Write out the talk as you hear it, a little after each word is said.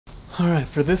Alright,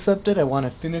 for this update I want to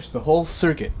finish the whole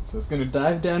circuit. So it's going to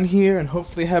dive down here and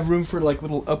hopefully have room for like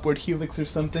little upward helix or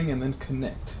something and then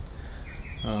connect.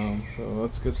 So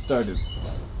let's get started.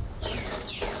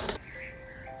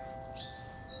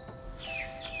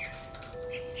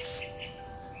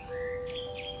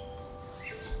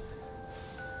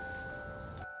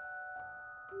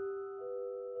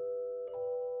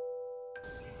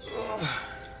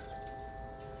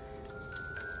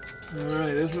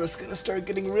 Alright, this is where it's gonna start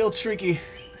getting real tricky.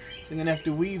 So I'm gonna have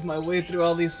to weave my way through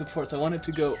all these supports. I want it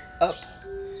to go up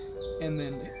and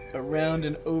then around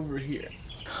and over here.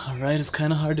 Alright, it's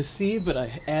kinda hard to see, but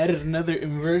I added another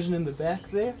inversion in the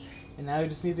back there, and now I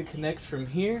just need to connect from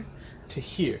here to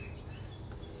here.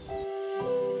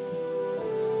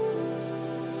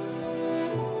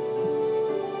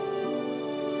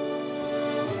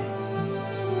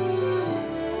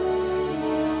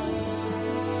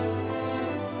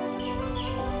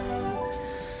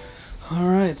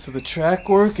 Alright, so the track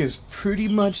work is pretty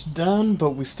much done, but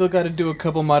we still got to do a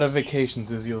couple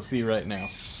modifications, as you'll see right now.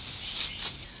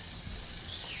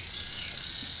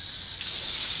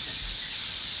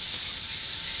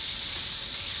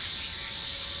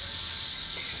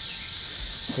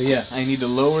 So yeah, I need to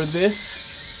lower this.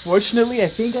 Fortunately, I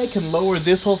think I can lower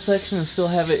this whole section and still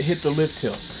have it hit the lift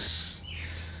hill.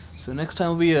 So next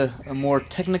time will be a more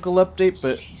technical update,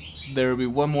 but there will be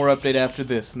one more update after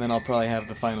this, and then I'll probably have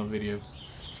the final video.